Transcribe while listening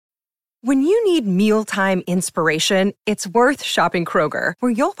When you need mealtime inspiration, it's worth shopping Kroger,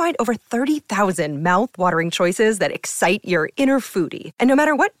 where you'll find over 30,000 mouth-watering choices that excite your inner foodie. And no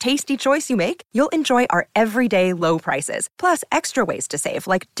matter what tasty choice you make, you'll enjoy our everyday low prices, plus extra ways to save,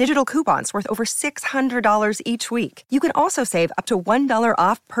 like digital coupons worth over $600 each week. You can also save up to $1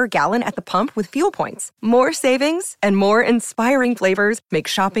 off per gallon at the pump with fuel points. More savings and more inspiring flavors make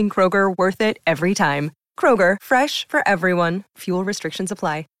shopping Kroger worth it every time. Kroger, fresh for everyone. Fuel restrictions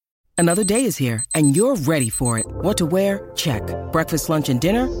apply. Another day is here, and you're ready for it. What to wear? Check. Breakfast, lunch, and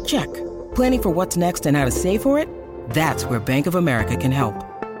dinner? Check. Planning for what's next and how to save for it? That's where Bank of America can help.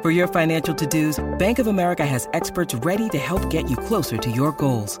 For your financial to-dos, Bank of America has experts ready to help get you closer to your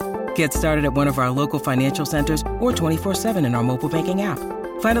goals. Get started at one of our local financial centers or 24/7 in our mobile banking app.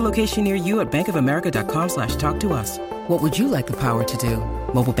 Find a location near you at bankofamerica.com/talktous. What would you like the power to do?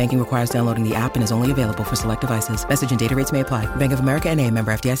 Mobile banking requires downloading the app and is only available for select devices. Message and data rates may apply. Bank of America N.A.,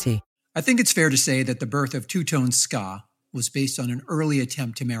 member FDIC. I think it's fair to say that the birth of two-tone ska was based on an early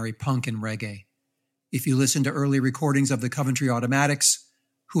attempt to marry punk and reggae. If you listen to early recordings of the Coventry Automatics,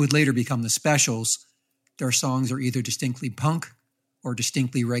 who would later become the Specials, their songs are either distinctly punk or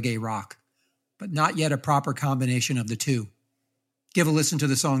distinctly reggae rock, but not yet a proper combination of the two. Give a listen to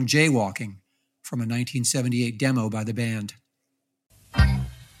the song Jaywalking from a 1978 demo by the band.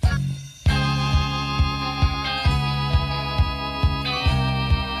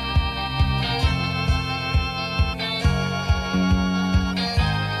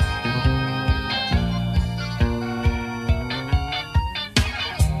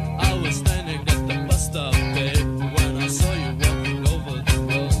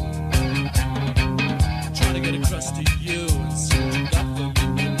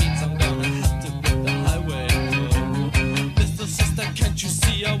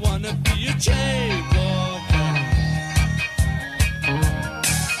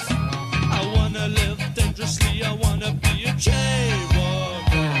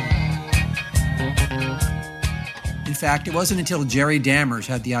 In fact, it wasn't until Jerry Dammers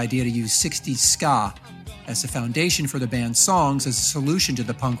had the idea to use 60s ska as the foundation for the band's songs as a solution to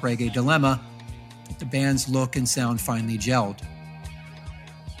the punk reggae dilemma that the band's look and sound finally gelled.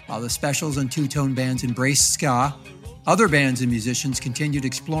 While the Specials and two-tone bands embraced ska, other bands and musicians continued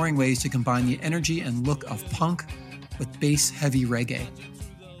exploring ways to combine the energy and look of punk with bass-heavy reggae.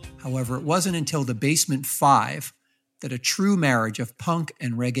 However, it wasn't until the Basement 5 that a true marriage of punk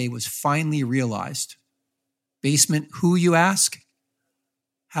and reggae was finally realized. Basement who, you ask?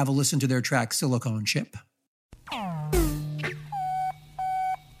 Have a listen to their track Silicone Chip.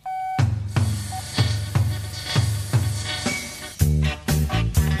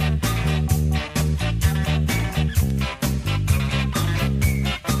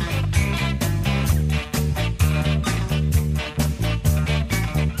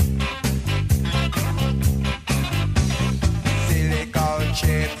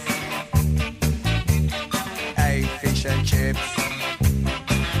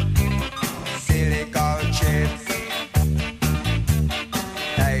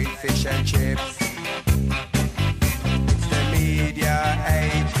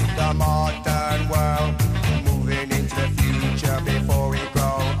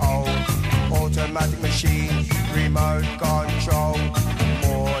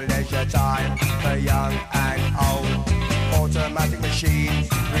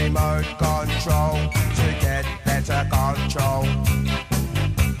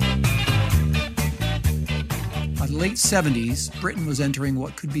 By the late 70s, Britain was entering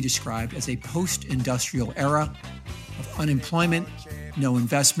what could be described as a post-industrial era of unemployment, no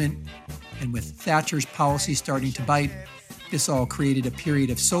investment, and with Thatcher's policy starting to bite, this all created a period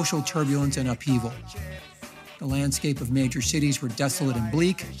of social turbulence and upheaval. The landscape of major cities were desolate and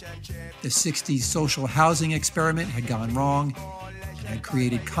bleak. The 60s social housing experiment had gone wrong and had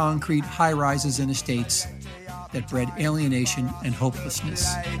created concrete high-rises and estates that bred alienation and hopelessness.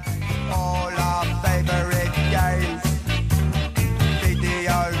 All our favorite games,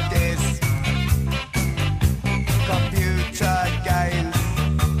 video discs, computer games,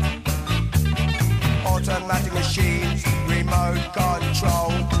 automatic machines, remote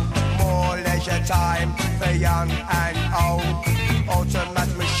control, more leisure time for young and old.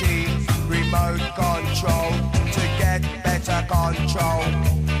 Automatic machines, remote control, to get better control.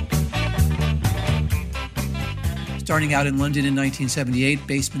 Starting out in London in 1978,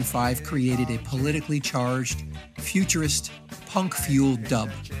 Basement 5 created a politically charged, futurist, punk-fueled dub.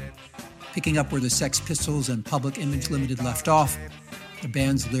 Picking up where the Sex Pistols and Public Image Limited left off, the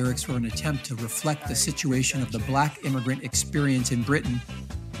band's lyrics were an attempt to reflect the situation of the black immigrant experience in Britain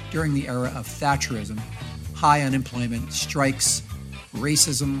during the era of Thatcherism, high unemployment, strikes,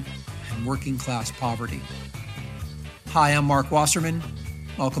 racism, and working-class poverty. Hi, I'm Mark Wasserman.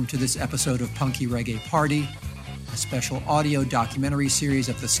 Welcome to this episode of Punky Reggae Party, a special audio documentary series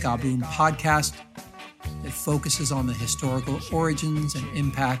of the Ska Boom podcast that focuses on the historical origins and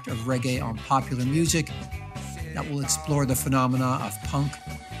impact of reggae on popular music, that will explore the phenomena of punk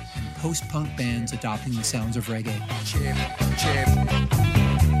and post-punk bands adopting the sounds of reggae.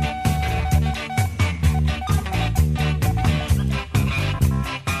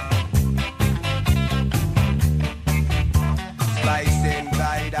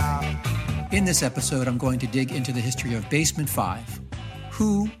 In this episode, I'm going to dig into the history of Basement 5,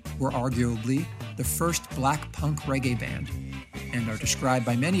 who were arguably the first black punk reggae band, and are described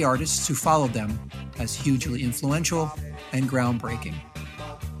by many artists who followed them as hugely influential and groundbreaking.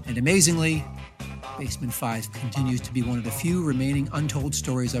 And amazingly, Basement 5 continues to be one of the few remaining untold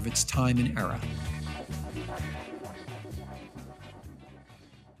stories of its time and era.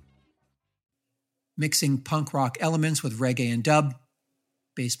 Mixing punk rock elements with reggae and dub,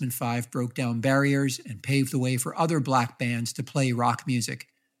 Basement 5 broke down barriers and paved the way for other black bands to play rock music.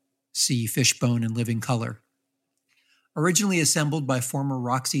 See Fishbone and Living Colour. Originally assembled by former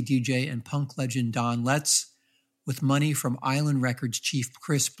Roxy DJ and punk legend Don Letts, with money from Island Records chief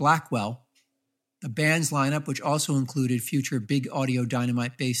Chris Blackwell, the band's lineup, which also included future Big Audio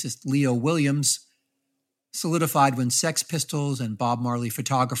Dynamite bassist Leo Williams, solidified when Sex Pistols and Bob Marley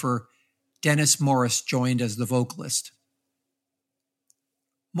photographer Dennis Morris joined as the vocalist.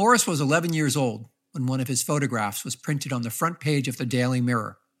 Morris was 11 years old when one of his photographs was printed on the front page of the Daily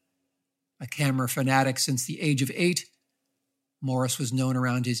Mirror. A camera fanatic since the age of 8, Morris was known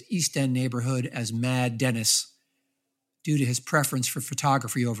around his East End neighborhood as Mad Dennis, due to his preference for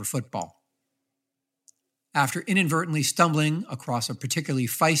photography over football. After inadvertently stumbling across a particularly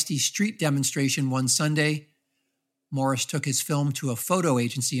feisty street demonstration one Sunday, Morris took his film to a photo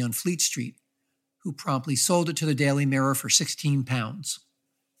agency on Fleet Street, who promptly sold it to the Daily Mirror for £16.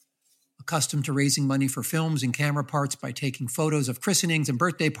 Accustomed to raising money for films and camera parts by taking photos of christenings and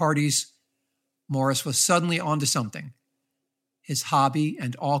birthday parties, Morris was suddenly onto something. His hobby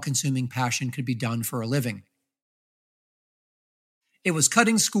and all-consuming passion could be done for a living. It was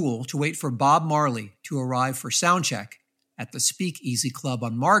cutting school to wait for Bob Marley to arrive for soundcheck at the Speakeasy Club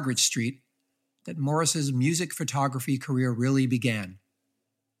on Margaret Street that Morris's music photography career really began.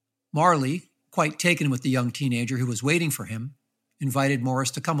 Marley, quite taken with the young teenager who was waiting for him, invited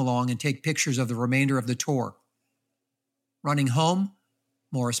Morris to come along and take pictures of the remainder of the tour. Running home,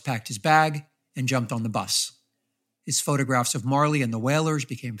 Morris packed his bag and jumped on the bus. His photographs of Marley and the Wailers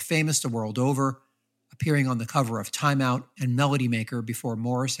became famous the world over, appearing on the cover of Time Out and Melody Maker before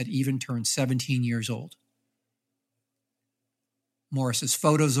Morris had even turned 17 years old. Morris's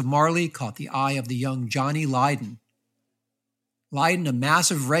photos of Marley caught the eye of the young Johnny Lydon. Lydon, a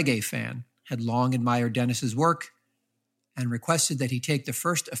massive reggae fan, had long admired Dennis's work and requested that he take the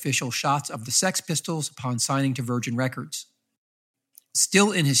first official shots of the Sex Pistols upon signing to Virgin Records.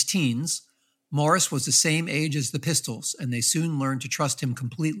 Still in his teens, Morris was the same age as the Pistols, and they soon learned to trust him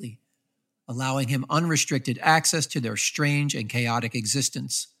completely, allowing him unrestricted access to their strange and chaotic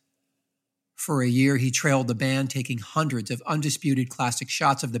existence. For a year, he trailed the band, taking hundreds of undisputed classic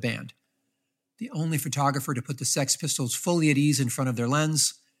shots of the band. The only photographer to put the Sex Pistols fully at ease in front of their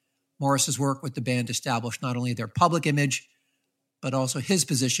lens, Morris's work with the band established not only their public image, but also his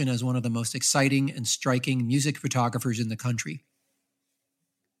position as one of the most exciting and striking music photographers in the country.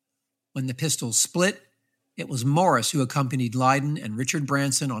 When the Pistols split, it was Morris who accompanied Lydon and Richard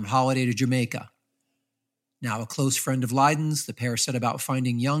Branson on holiday to Jamaica. Now a close friend of Lydon's, the pair set about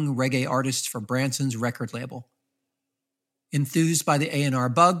finding young reggae artists for Branson's record label. Enthused by the A&R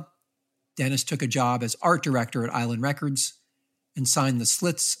bug, Dennis took a job as art director at Island Records and signed the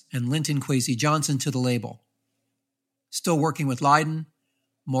Slits and Linton Kwesi Johnson to the label. Still working with Lydon,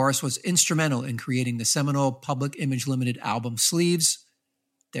 Morris was instrumental in creating the seminal Public Image Limited album sleeves,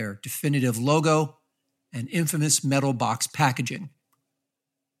 their definitive logo, and infamous metal box packaging.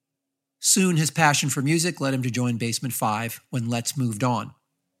 Soon his passion for music led him to join Basement 5 when Letts moved on.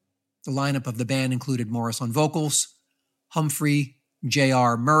 The lineup of the band included Morris on vocals, Humphrey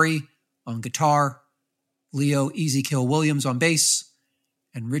J.R. Murray on guitar, Leo Easy Kill Williams on bass,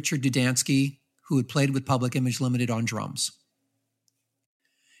 and Richard Dudansky, who had played with Public Image Limited on drums.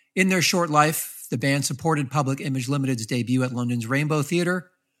 In their short life, the band supported Public Image Limited's debut at London's Rainbow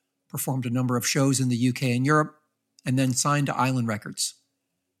Theatre, performed a number of shows in the UK and Europe, and then signed to Island Records.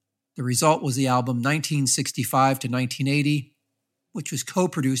 The result was the album 1965 to 1980, which was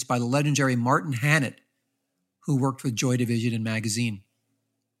co-produced by the legendary Martin Hannett, who worked with Joy Division and Magazine.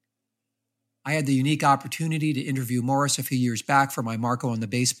 I had the unique opportunity to interview Morris a few years back for my Marco on the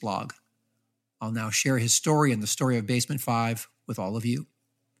Bass blog, I'll now share his story and the story of Basement 5 with all of you.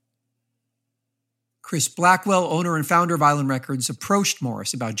 Chris Blackwell, owner and founder of Island Records, approached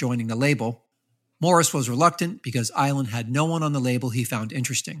Morris about joining the label. Morris was reluctant because Island had no one on the label he found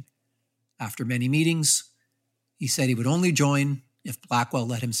interesting. After many meetings, he said he would only join if Blackwell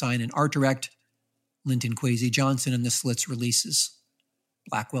let him sign and art direct Linton Kwesi Johnson and the Slits releases.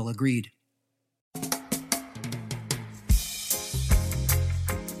 Blackwell agreed.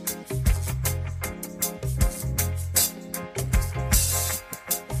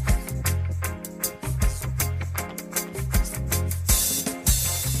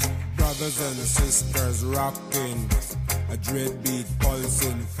 Brothers and sisters rocking, a dread beat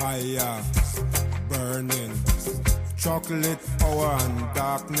pulsing, fire burning, chocolate power and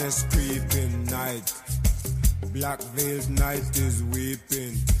darkness creeping, night, black veiled night is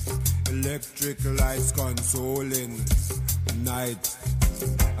weeping, electric lights consoling, night,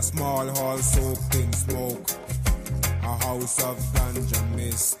 a small hall soaked in smoke, a house of ganja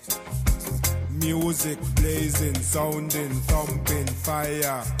mist, music blazing, sounding, thumping,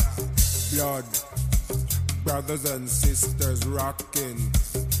 fire, blood, brothers and sisters rocking,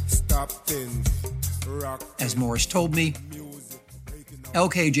 stopping, rocking. As Morris told me,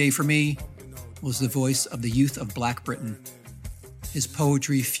 LKJ for me was the voice of the youth of Black Britain. His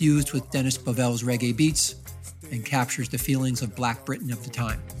poetry fused with Dennis Bovell's reggae beats and captures the feelings of Black Britain of the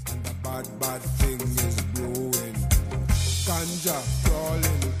time. And the bad thing is brewing. Ganja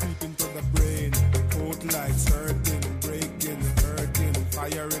crawling, creeping to the brain. Cold lights hurting, breaking, hurting.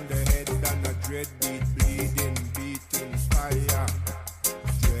 Fire in the head and a dread beat, bleeding, beating, fire.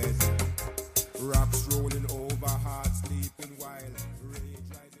 Dread. Rocks rolling over, hearts sleeping while rage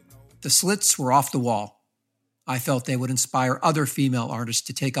rising out. The Slits were off the wall. I felt they would inspire other female artists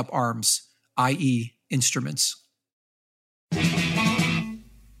to take up arms, i.e., instruments.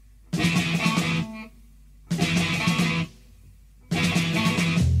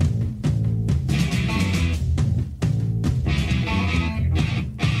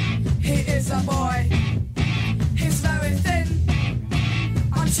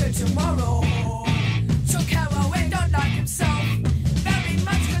 Tomorrow took heroin, don't like himself very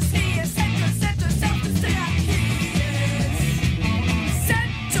much, cause he is set himself to stay at his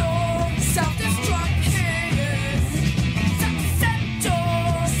self-destruct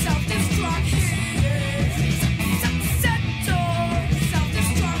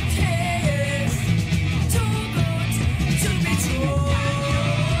too good to be true.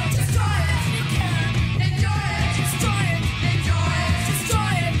 Destroy it if you can, enjoy it, destroy it, enjoy it, destroy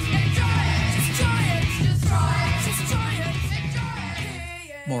it.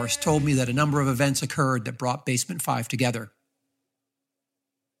 Morris told me that a number of events occurred that brought Basement 5 together.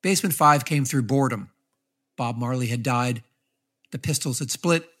 Basement 5 came through boredom. Bob Marley had died, the Pistols had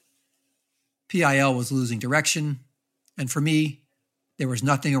split, PIL was losing direction, and for me, there was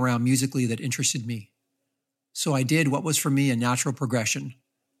nothing around musically that interested me. So I did what was for me a natural progression,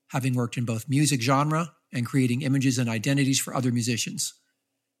 having worked in both music genre and creating images and identities for other musicians.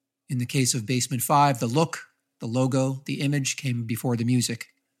 In the case of Basement 5, the look, the logo, the image came before the music.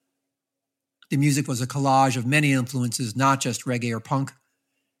 The music was a collage of many influences, not just reggae or punk,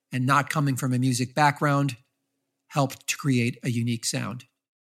 and not coming from a music background helped to create a unique sound.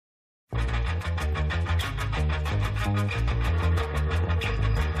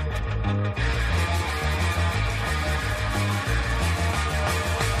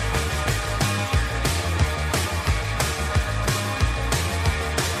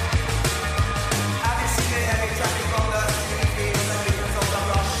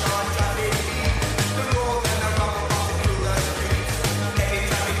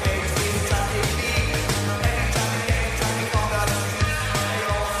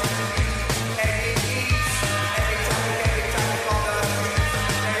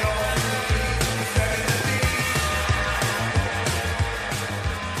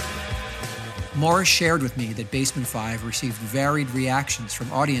 Morris shared with me that Basement 5 received varied reactions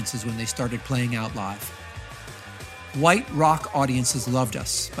from audiences when they started playing out live. White rock audiences loved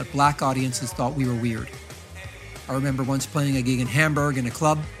us, but black audiences thought we were weird. I remember once playing a gig in Hamburg in a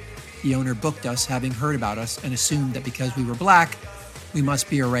club. The owner booked us having heard about us and assumed that because we were black, we must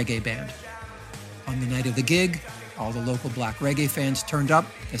be a reggae band. On the night of the gig, all the local black reggae fans turned up.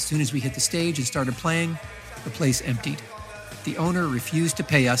 As soon as we hit the stage and started playing, the place emptied. The owner refused to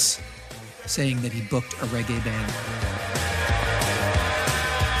pay us, saying that he booked a reggae band.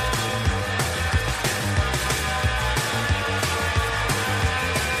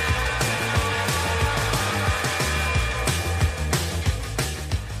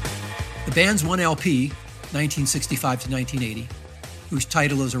 The band's one LP, 1965 to 1980, whose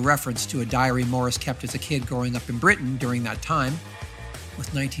title is a reference to a diary Morris kept as a kid growing up in Britain during that time, with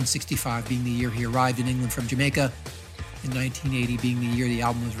 1965 being the year he arrived in England from Jamaica, and 1980 being the year the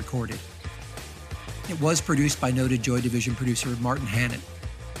album was recorded. It was produced by noted Joy Division producer Martin Hannett.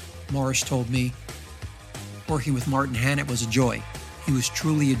 Morris told me, "Working with Martin Hannett was a joy. He was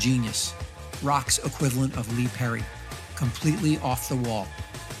truly a genius, rock's equivalent of Lee Perry, completely off the wall.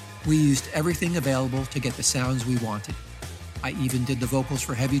 We used everything available to get the sounds we wanted. I even did the vocals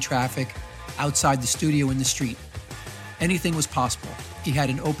for Heavy Traffic outside the studio in the street. Anything was possible. He had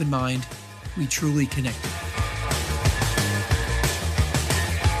an open mind. We truly connected."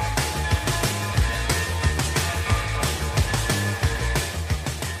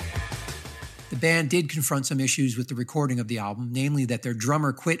 The band did confront some issues with the recording of the album, namely that their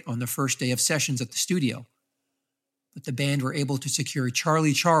drummer quit on the first day of sessions at the studio. But the band were able to secure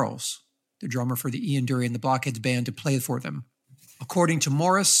Charlie Charles, the drummer for the Ian Dury and the Blockheads band, to play for them. According to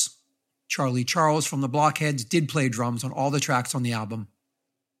Morris, Charlie Charles from the Blockheads did play drums on all the tracks on the album.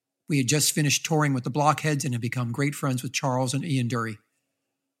 We had just finished touring with the Blockheads and had become great friends with Charles and Ian Dury.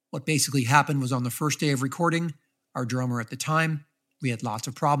 What basically happened was on the first day of recording, our drummer at the time, we had lots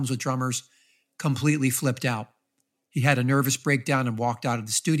of problems with drummers, completely flipped out. He had a nervous breakdown and walked out of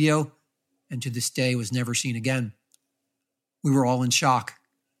the studio, and to this day was never seen again. We were all in shock.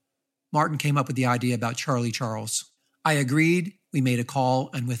 Martin came up with the idea about Charlie Charles. I agreed, we made a call,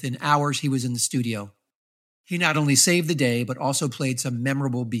 and within hours he was in the studio. He not only saved the day, but also played some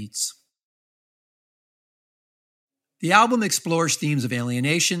memorable beats. The album explores themes of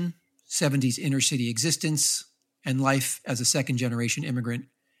alienation, 70s inner-city existence, and life as a second-generation immigrant,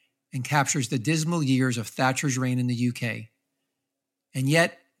 and captures the dismal years of Thatcher's reign in the UK. And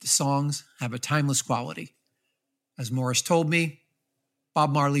yet, the songs have a timeless quality. As Morris told me,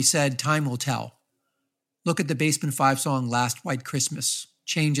 Bob Marley said, "Time will tell. Look at the Basement 5 song Last White Christmas.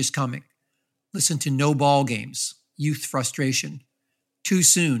 Change is coming. Listen to No Ball Games, Youth Frustration. Too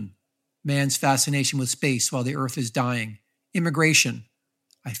Soon, Man's Fascination with Space While the Earth is Dying. Immigration,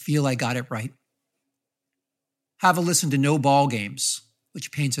 I Feel I Got It Right." Have a listen to No Ball Games,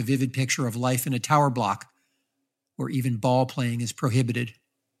 which paints a vivid picture of life in a tower block where even ball playing is prohibited.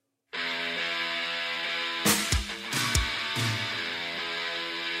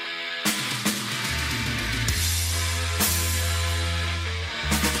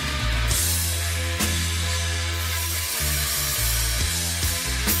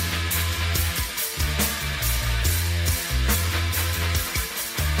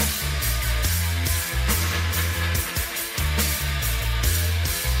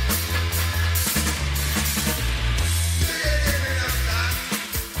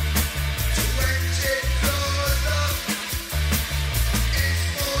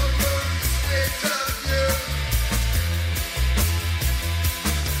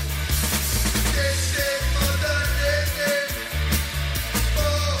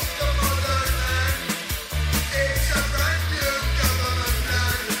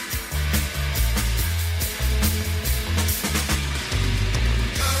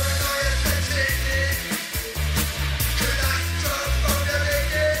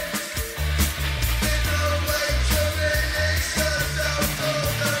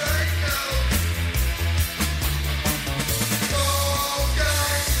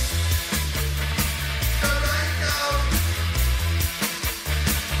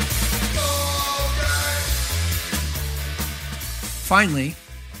 Finally,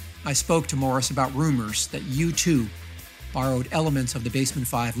 I spoke to Morris about rumors that U2 borrowed elements of the Basement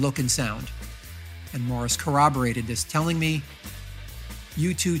 5 look and sound, and Morris corroborated this, telling me,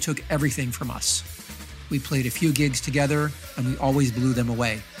 "U2 took everything from us. We played a few gigs together, and we always blew them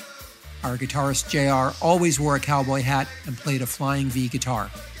away. Our guitarist JR always wore a cowboy hat and played a flying V guitar.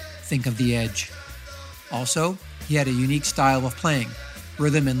 Think of The Edge. Also, he had a unique style of playing,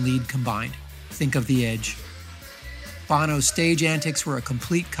 rhythm and lead combined. Think of The Edge. Bono's stage antics were a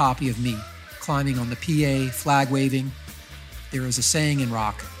complete copy of me, climbing on the PA, flag waving. There is a saying in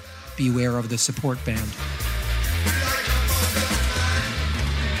rock, beware of the support band."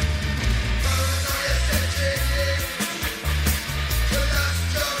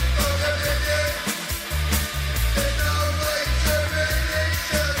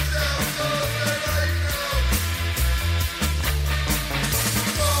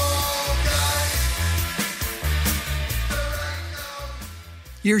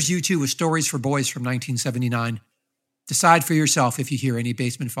 Here's U2 with Stories for Boys from 1979. Decide for yourself if you hear any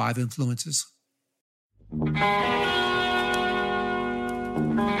Basement 5 influences.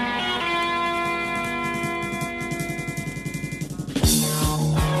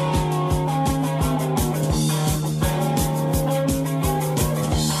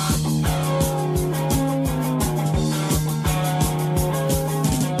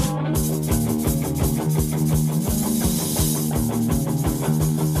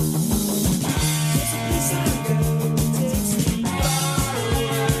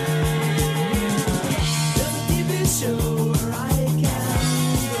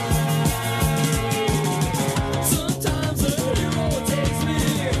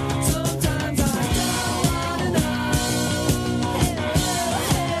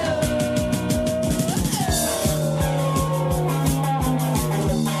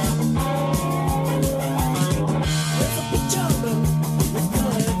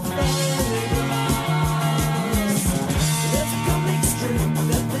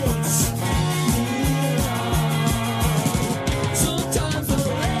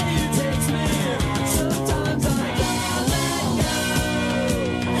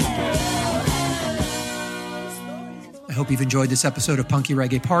 Hope you've enjoyed this episode of Punky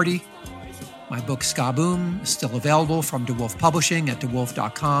Reggae Party. My book, Ska Boom, is still available from DeWolf Publishing at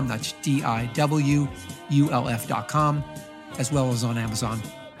dewolf.com. That's DIWULF.com, as well as on Amazon.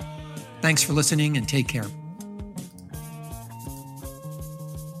 Thanks for listening and take care.